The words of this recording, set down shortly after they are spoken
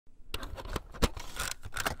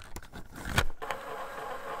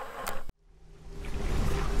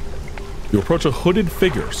You approach a hooded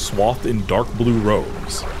figure swathed in dark blue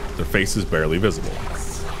robes. Their face is barely visible.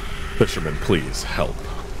 Fishermen, please, help.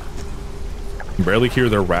 You barely hear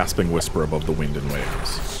their rasping whisper above the wind and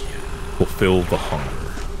waves. Fulfill the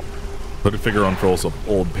hunger. Hooded figure unfurls an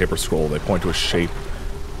old paper scroll. They point to a shape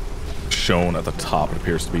shown at the top. It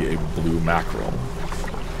appears to be a blue mackerel.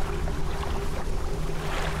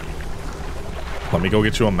 Let me go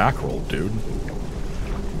get you a mackerel, dude.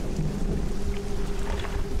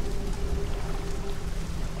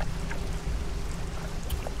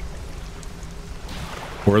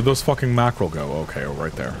 Where'd those fucking mackerel go? Okay, oh,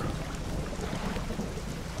 right there.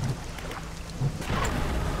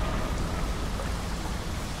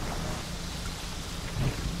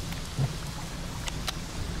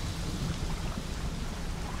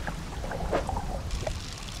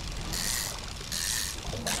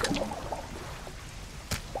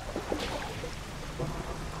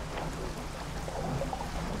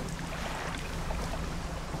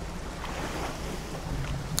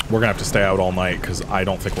 We're gonna have to stay out all night because I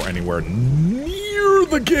don't think we're anywhere near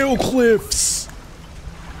the Gale Cliffs.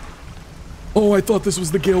 Oh, I thought this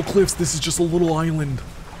was the Gale Cliffs. This is just a little island.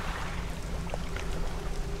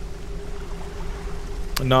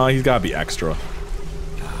 Nah, he's gotta be extra.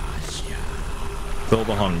 Fill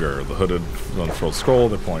the hunger. The hooded unfurled scroll.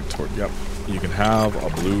 They point toward. Yep, you can have a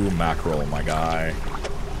blue mackerel, my guy.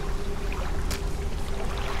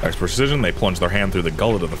 With precision, they plunge their hand through the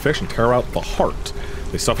gullet of the fish and tear out the heart.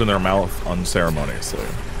 They stuff it in their mouth unceremoniously.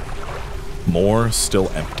 More still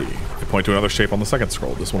empty. They point to another shape on the second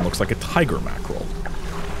scroll. This one looks like a tiger mackerel.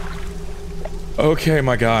 Okay,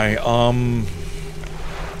 my guy.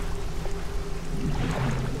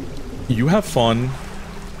 You have fun.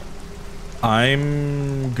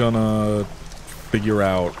 I'm gonna figure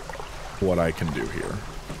out what I can do here.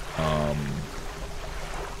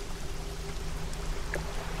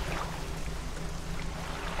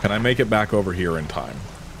 Can I make it back over here in time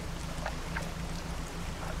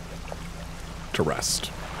to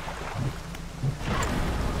rest?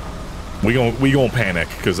 We gon' panic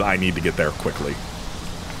because I need to get there quickly.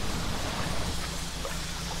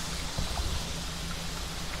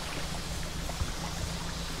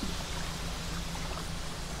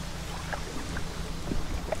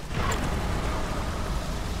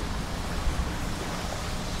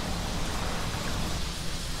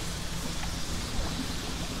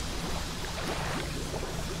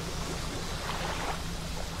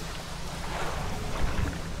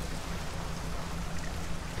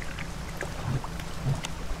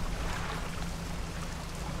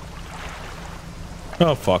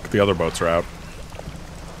 Oh fuck, the other boats are out.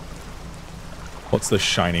 What's this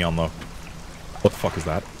shiny on the... What the fuck is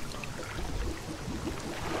that?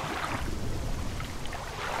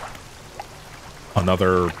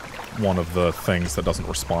 Another one of the things that doesn't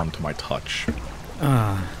respond to my touch.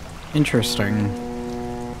 Ah,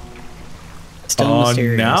 interesting. Still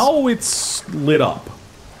mysterious. Now it's lit up.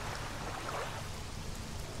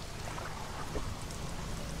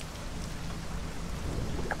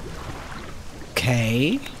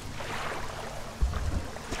 Okay.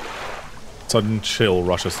 Sudden chill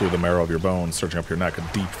rushes through the marrow of your bones, surging up your neck. A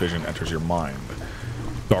deep vision enters your mind.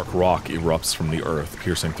 Dark rock erupts from the earth,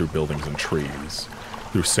 piercing through buildings and trees,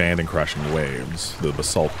 through sand and crashing waves, the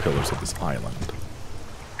basalt pillars of this island.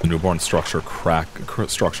 The newborn structures crack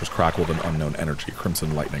with an unknown energy,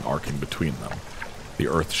 crimson lightning arcing between them. The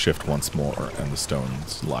earth shifts once more, and the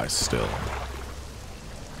stones lie still.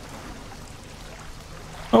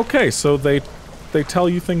 Okay, so they tell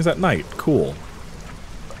you things at night. Cool.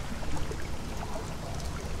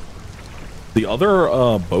 The other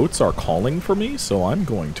boats are calling for me, so I'm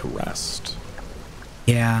going to rest.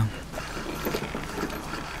 Yeah.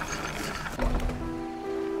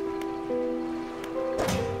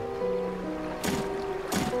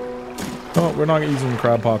 Oh, we're not using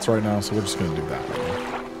crab pots right now, so we're just going to do that.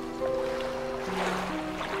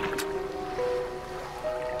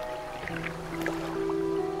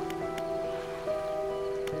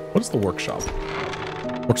 What is the workshop?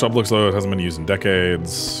 Workshop looks though it hasn't been used in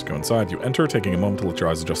decades. Go inside. You enter, taking a moment to let your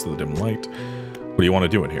eyes adjust to the dim light. What do you want to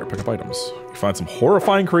do in here? Pick up items. You find some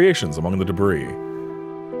horrifying creations among the debris.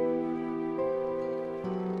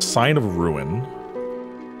 Sign of ruin.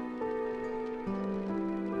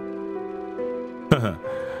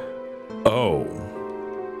 Oh.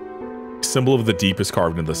 Symbol of the deep is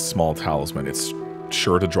carved into this small talisman. It's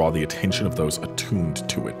sure to draw the attention of those attuned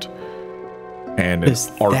to it. And an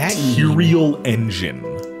arterial engine.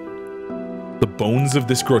 The bones of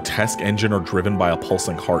this grotesque engine are driven by a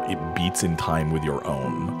pulsing heart. It beats in time with your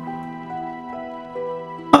own.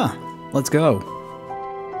 Huh. Let's go.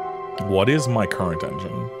 What is my current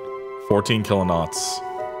engine? 14 kilonauts.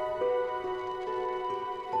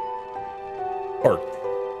 Or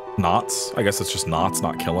knots. I guess it's just knots,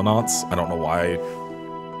 not kilonauts. I don't know why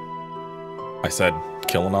I said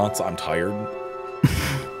kilonauts. I'm tired.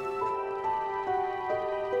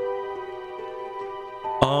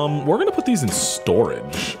 We're gonna put these in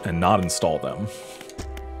storage and not install them.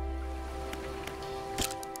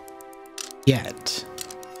 Yet.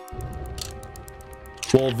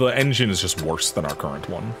 Well, the engine is just worse than our current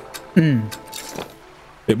one. Hmm.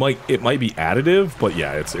 It might be additive, but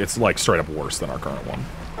yeah, it's like straight up worse than our current one.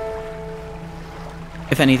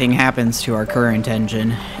 If anything happens to our current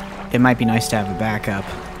engine, it might be nice to have a backup.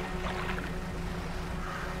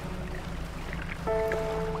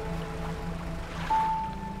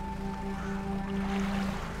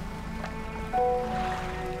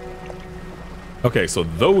 Okay, so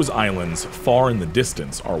those islands far in the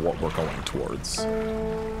distance are what we're going towards.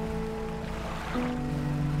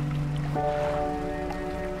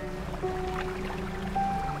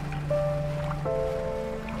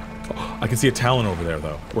 Oh, I can see a talon over there,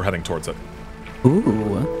 though. We're heading towards it.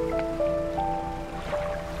 Ooh.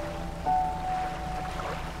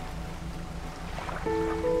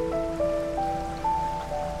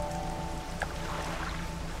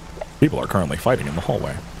 People are currently fighting in the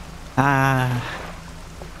hallway.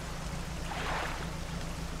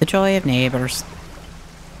 The joy of neighbors.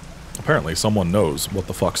 Apparently someone knows what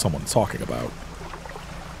the fuck someone's talking about.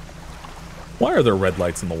 Why are there red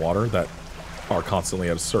lights in the water that are constantly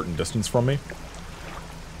at a certain distance from me?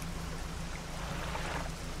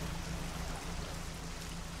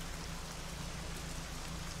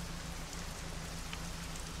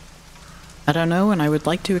 I don't know, and I would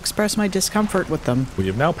like to express my discomfort with them. We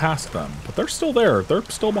have now passed them, but they're still there. They're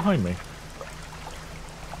still behind me.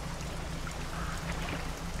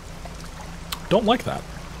 Don't like that.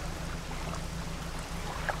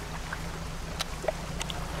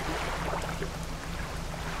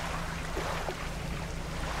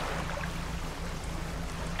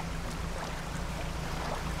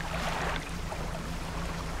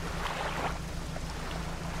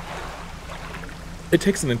 It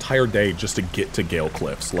takes an entire day just to get to Gale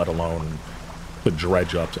Cliffs, let alone to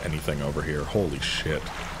dredge up to anything over here. Holy shit.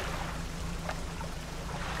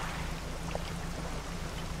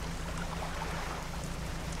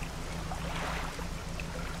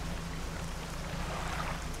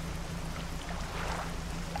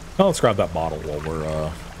 Oh, let's grab that bottle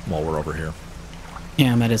while we're over here.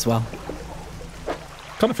 Yeah, might as well.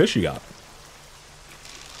 What kind of fish you got?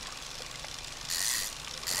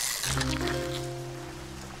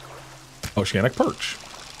 Oceanic perch.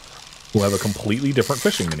 We'll have a completely different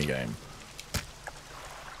fishing minigame.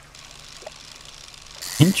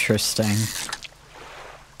 Interesting.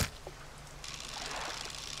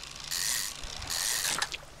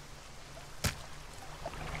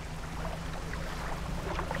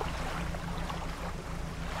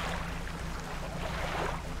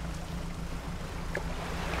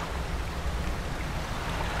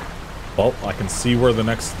 Well, I can see where the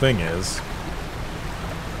next thing is.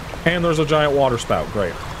 And there's a giant water spout.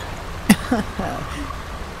 Great.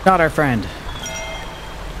 Not our friend.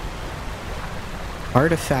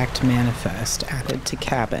 Artifact manifest added to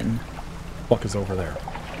cabin. Fuck is over there?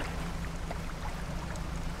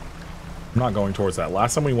 I'm not going towards that.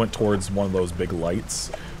 Last time we went towards one of those big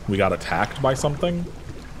lights, we got attacked by something.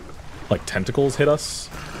 Like tentacles hit us.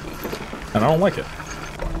 And I don't like it.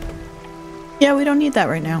 Yeah, we don't need that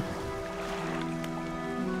right now.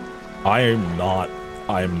 I am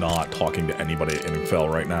not talking to anybody at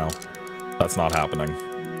Inningfell right now. That's not happening.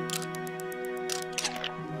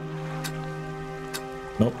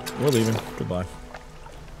 Nope, we're leaving. Goodbye.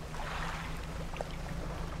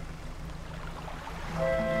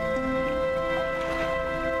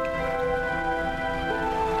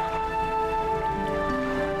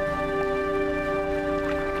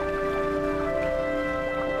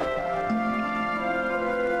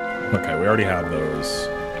 Okay, we already have those.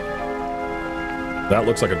 That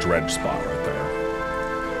looks like a dredge spot right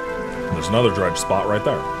there. And there's another dredge spot right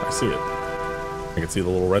there. I see it. I can see the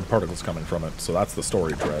little red particles coming from it. So that's the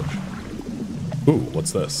storage dredge. Ooh,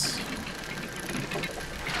 what's this?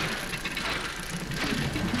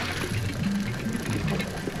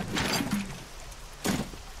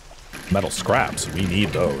 Metal scraps. We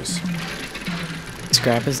need those.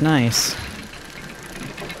 Scrap is nice.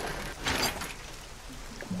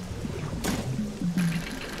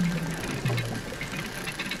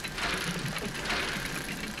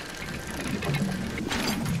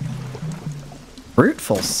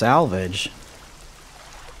 Fruitful salvage.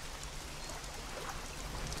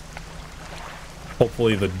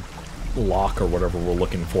 Hopefully the lock or whatever we're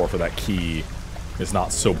looking for that key is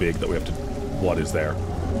not so big that we have to... What is there?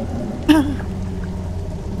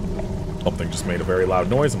 Something just made a very loud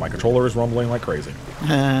noise and my controller is rumbling like crazy.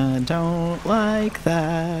 I don't like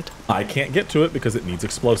that. I can't get to it because it needs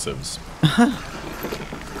explosives. So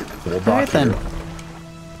we'll dock Alright then. here.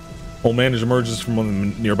 Old man emerges from one of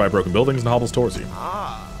the nearby broken buildings and hobbles towards you.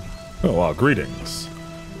 Oh, wow, greetings.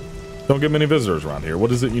 Don't get many visitors around here.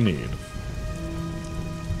 What is it you need?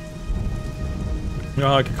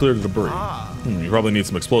 I can clear the debris. You probably need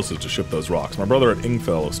some explosives to ship those rocks. My brother at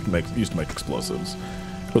Ingfell used to make explosives.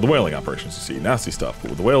 For the whaling operations, you see. Nasty stuff, but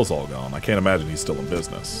with the whales all gone, I can't imagine he's still in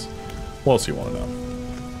business. What else do you want to know?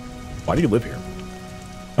 Why do you live here?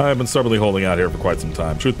 I've been stubbornly holding out here for quite some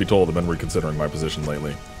time. Truth be told, I've been reconsidering my position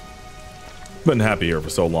lately. I've been happy here for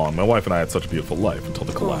so long. My wife and I had such a beautiful life until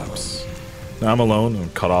the collapse. Now I'm alone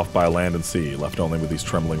and cut off by land and sea, left only with these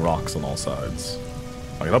trembling rocks on all sides.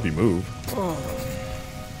 I can help you move.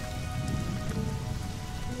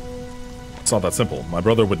 It's not that simple. My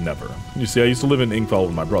brother would never. You see, I used to live in Ingfell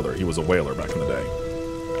with my brother. He was a whaler back in the day.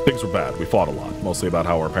 Things were bad. We fought a lot, mostly about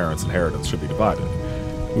how our parents' inheritance should be divided.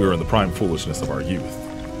 We were in the prime foolishness of our youth.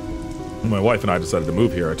 When my wife and I decided to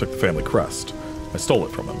move here, I took the family crest. I stole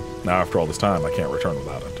it from him. Now, after all this time, I can't return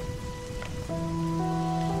without it.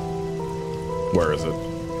 Where is it?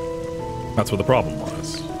 That's where the problem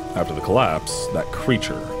was. After the collapse, that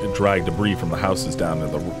creature, it dragged debris from the houses down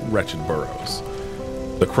in the wretched burrows.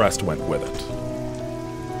 The crest went with it.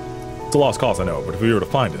 It's a lost cause, I know, but if we were to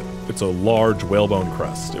find it, it's a large whalebone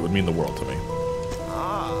crest. It would mean the world to me.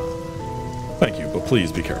 Thank you, but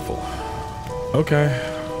please be careful. Okay.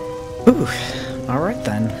 Ooh, alright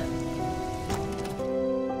then.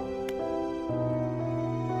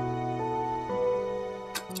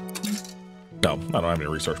 No, I don't have any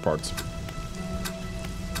research parts.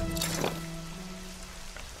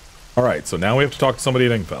 Alright, so now we have to talk to somebody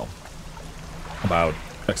at Ingfell about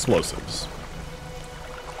explosives.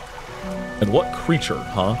 And what creature,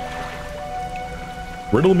 huh?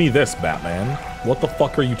 Riddle me this, Batman. What the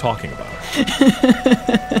fuck are you talking about?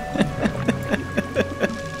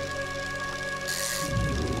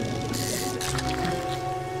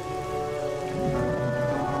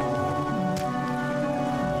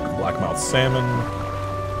 Blackmouth salmon.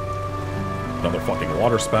 Another fucking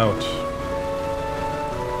water spout.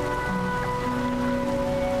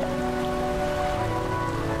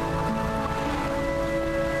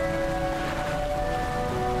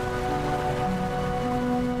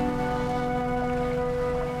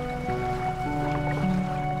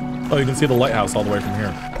 Oh, you can see the lighthouse all the way from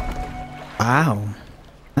here. Wow.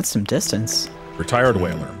 That's some distance. Retired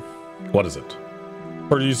whaler. What is it?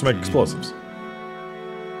 Or do you used to make explosives?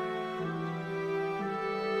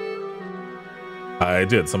 I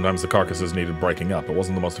did. Sometimes the carcasses needed breaking up. It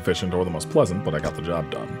wasn't the most efficient or the most pleasant, but I got the job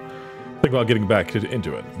done. Think about getting back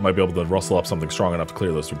into it. Might be able to rustle up something strong enough to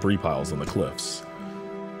clear those debris piles on the cliffs.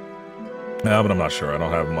 Yeah, but I'm not sure. I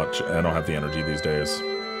don't have much. I don't have the energy these days.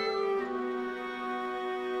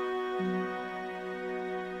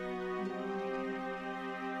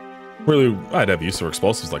 Really, I'd have use for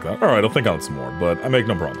explosives like that. Alright, I'll think on it some more, but I make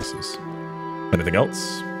no promises. Anything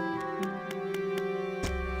else?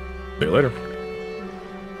 See you later.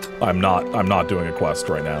 I'm not doing a quest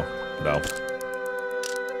right now. No.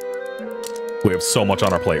 We have so much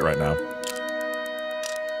on our plate right now.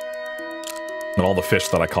 And all the fish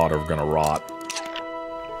that I caught are gonna rot.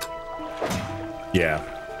 Yeah.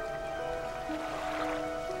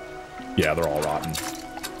 Yeah, they're all rotten.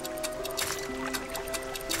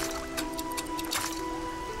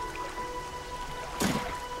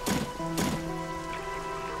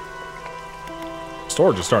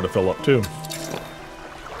 Storage is starting to fill up too.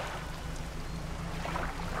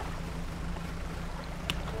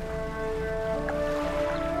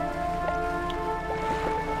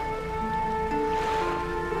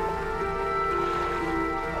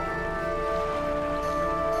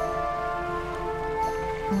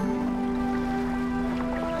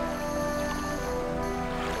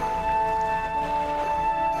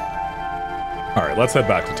 All right, let's head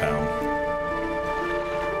back to town.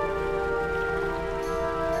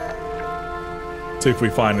 See if we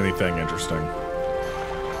find anything interesting.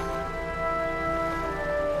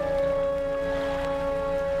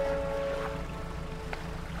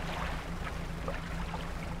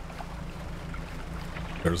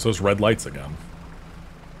 There's those red lights again.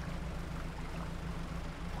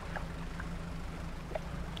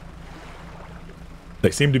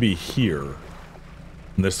 They seem to be here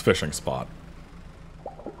in this fishing spot,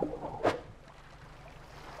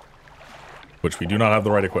 which we do not have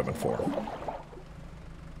the right equipment for.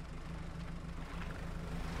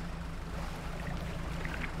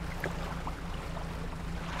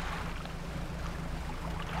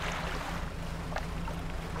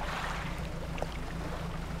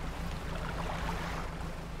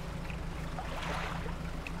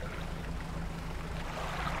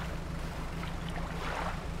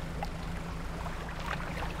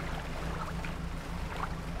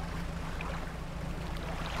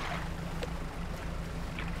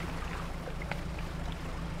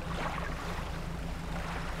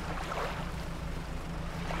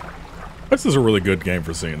 This is a really good game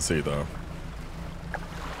for CNC, though.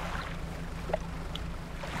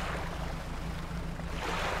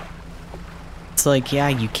 It's like, yeah,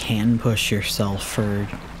 you can push yourself for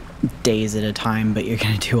days at a time, but you're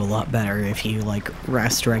gonna do a lot better if you, like,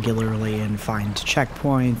 rest regularly and find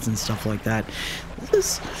checkpoints and stuff like that.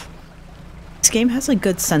 This game has a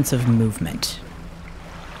good sense of movement.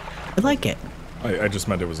 I like it. I just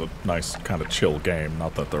meant it was a nice, kind of chill game,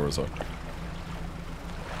 not that there was a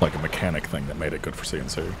mechanic thing that made it good for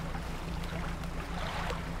CNC.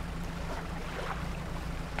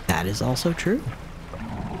 That is also true.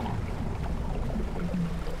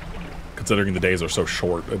 Considering the days are so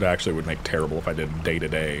short, it actually would make terrible if I did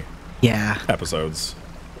day-to-day episodes.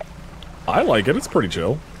 I like it. It's pretty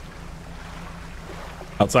chill.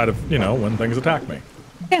 Outside of, you know, when things attack me.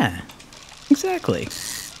 Yeah, exactly.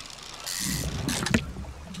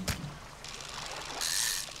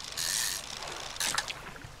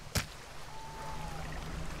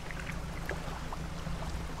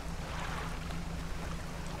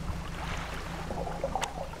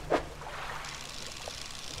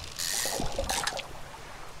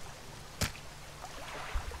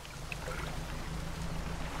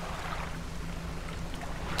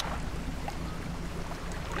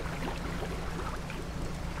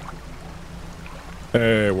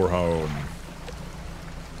 Hey, we're home.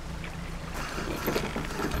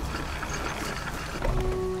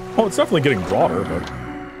 Oh, it's definitely getting broader,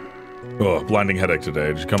 but... Ugh, blinding headache today.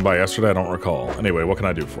 Did you come by yesterday? I don't recall. Anyway, what can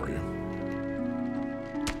I do for you?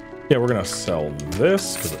 Yeah, we're gonna sell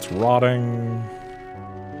this, because it's rotting.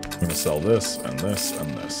 We're gonna sell this, and this,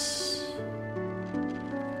 and this.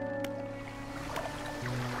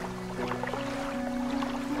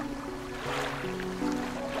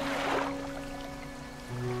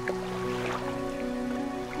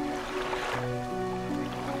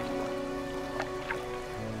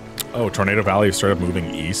 Oh, Tornado Valley is straight up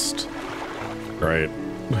moving east. Right.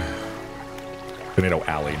 Tornado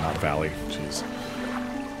Alley, not Valley. Jeez.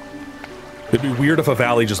 It'd be weird if a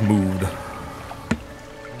valley just moved.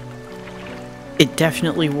 It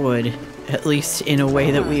definitely would, at least in a way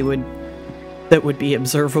that that would be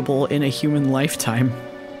observable in a human lifetime.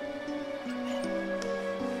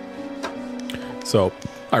 So,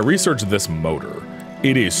 I researched this motor.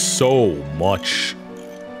 It is so much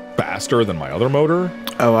faster than my other motor.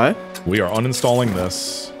 Oh, what? We are uninstalling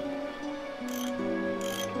this.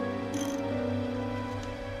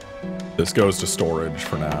 This goes to storage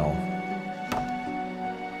for now.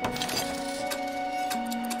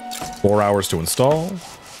 4 hours to install.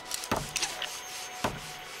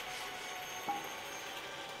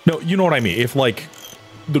 No, you know what I mean. If, like,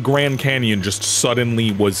 the Grand Canyon just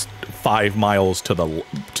suddenly was 5 miles to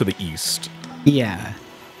the east. Yeah.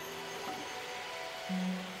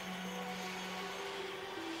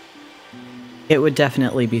 It would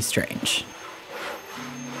definitely be strange.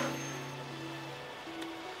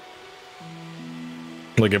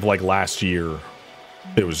 Like, if, like, last year,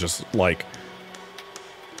 it was just, like,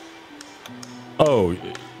 oh,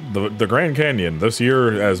 the Grand Canyon this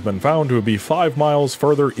year has been found to be 5 miles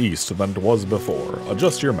further east than it was before.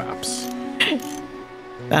 Adjust your maps.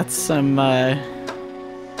 That's some,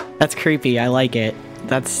 that's creepy. I like it.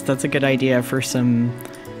 That's a good idea for some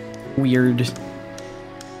weird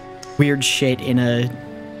shit in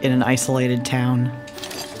an isolated town.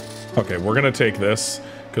 Okay, we're gonna take this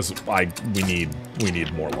because we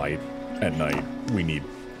need more light at night. We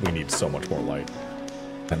need so much more light.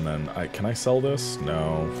 And then can I sell this?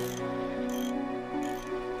 No.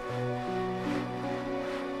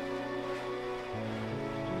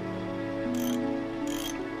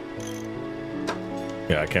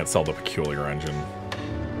 Yeah, I can't sell the peculiar engine.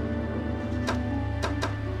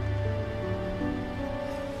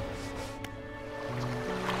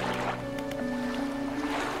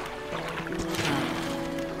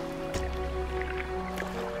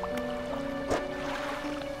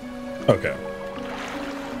 Okay.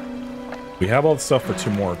 We have all the stuff for 2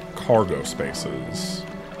 more cargo spaces.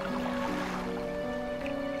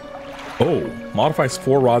 Oh, modifies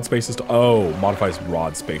 4 rod spaces to... Oh, modifies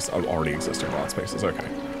rod space of already existing rod spaces. Okay.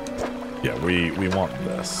 Yeah, we want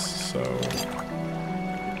this, so...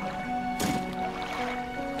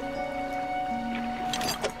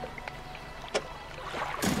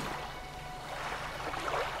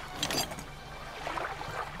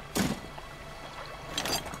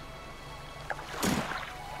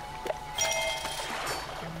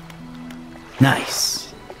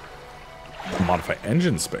 Nice. Modify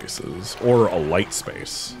engine spaces or a light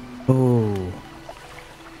space. Ooh.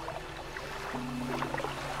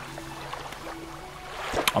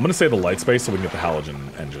 I'm gonna say the light space so we can get the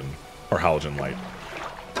halogen engine or halogen light.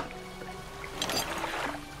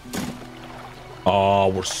 Oh,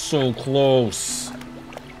 we're so close.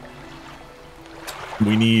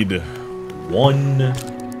 We need one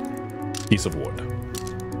piece of wood.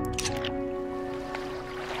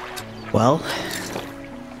 Well,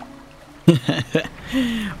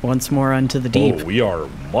 once more onto the deep. Oh, we are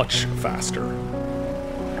much faster.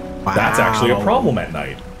 Wow. That's actually a problem at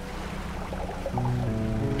night.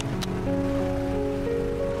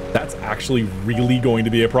 That's actually really going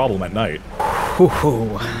to be a problem at night.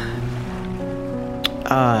 Whew.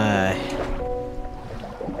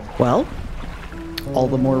 Well, all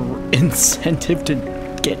the more incentive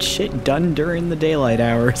to get shit done during the daylight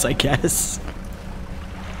hours, I guess.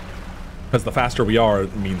 Because the faster we are,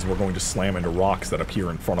 it means we're going to slam into rocks that appear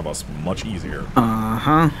in front of us much easier.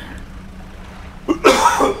 Uh-huh.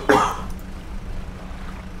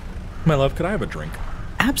 My love, could I have a drink?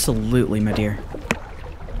 Absolutely, my dear.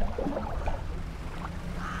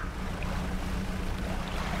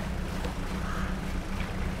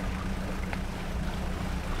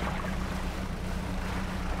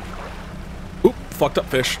 Oop, fucked up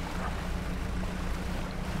fish.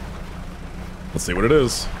 Let's see what it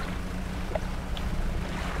is.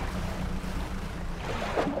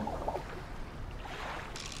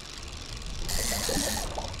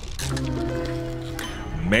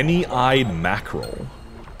 Many-eyed mackerel.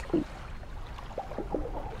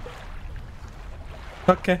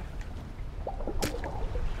 Okay.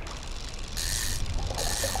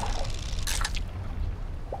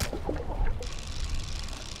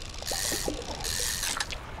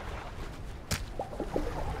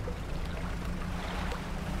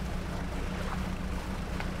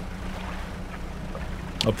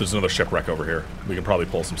 Oh, there's another shipwreck over here. We can probably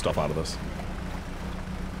pull some stuff out of this.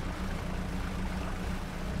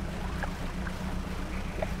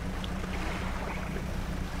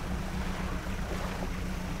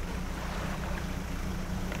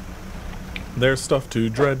 There's stuff to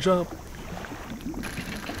dredge up.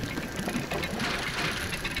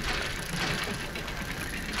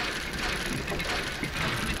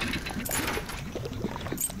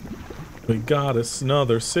 We got us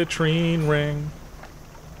another citrine ring.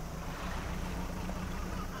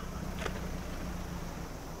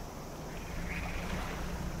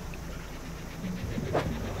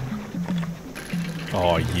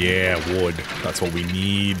 Oh yeah, wood. That's what we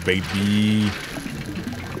need, baby.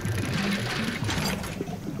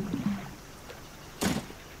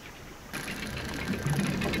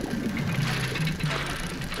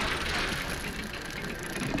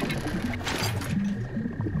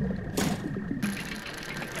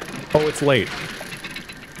 Oh, it's late.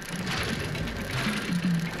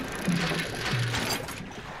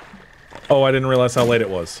 Oh, I didn't realize how late it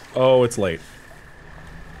was. Oh, it's late.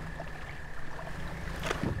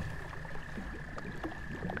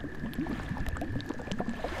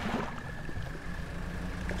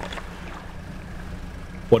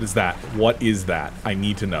 What is that? What is that? I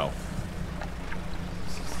need to know.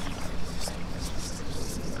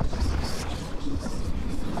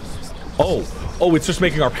 Oh. Oh, it's just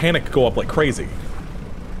making our panic go up like crazy.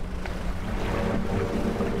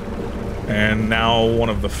 And now one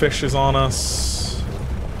of the fish is on us.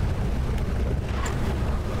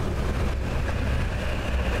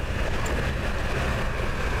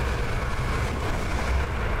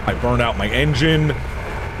 I burned out my engine.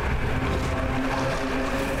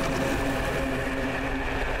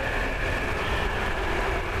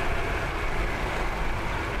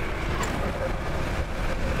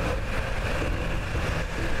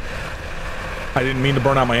 I didn't mean to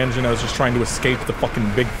burn out my engine, I was just trying to escape the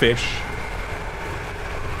fucking big fish.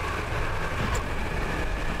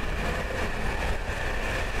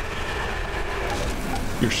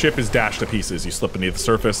 Your ship is dashed to pieces. You slip beneath the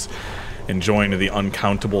surface and join the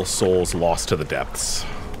uncountable souls lost to the depths.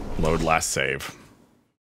 Load last save.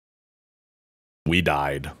 We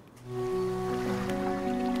died.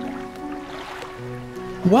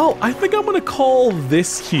 Well, I think I'm gonna call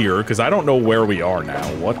this here, because I don't know where we are now.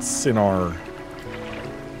 What's in our...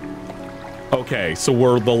 Okay, so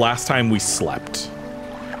we're the last time we slept.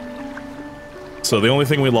 So the only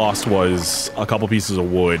thing we lost was a couple pieces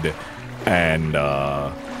of wood and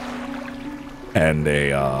a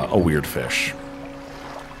weird fish.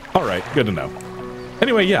 All right, good to know.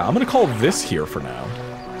 Anyway, yeah, I'm gonna call this here for now,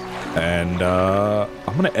 and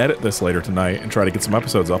I'm gonna edit this later tonight and try to get some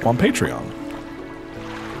episodes up on Patreon.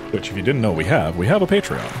 Which, if you didn't know, we have a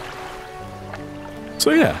Patreon.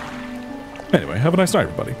 So yeah. Anyway, have a nice night,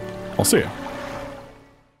 everybody. I'll see you.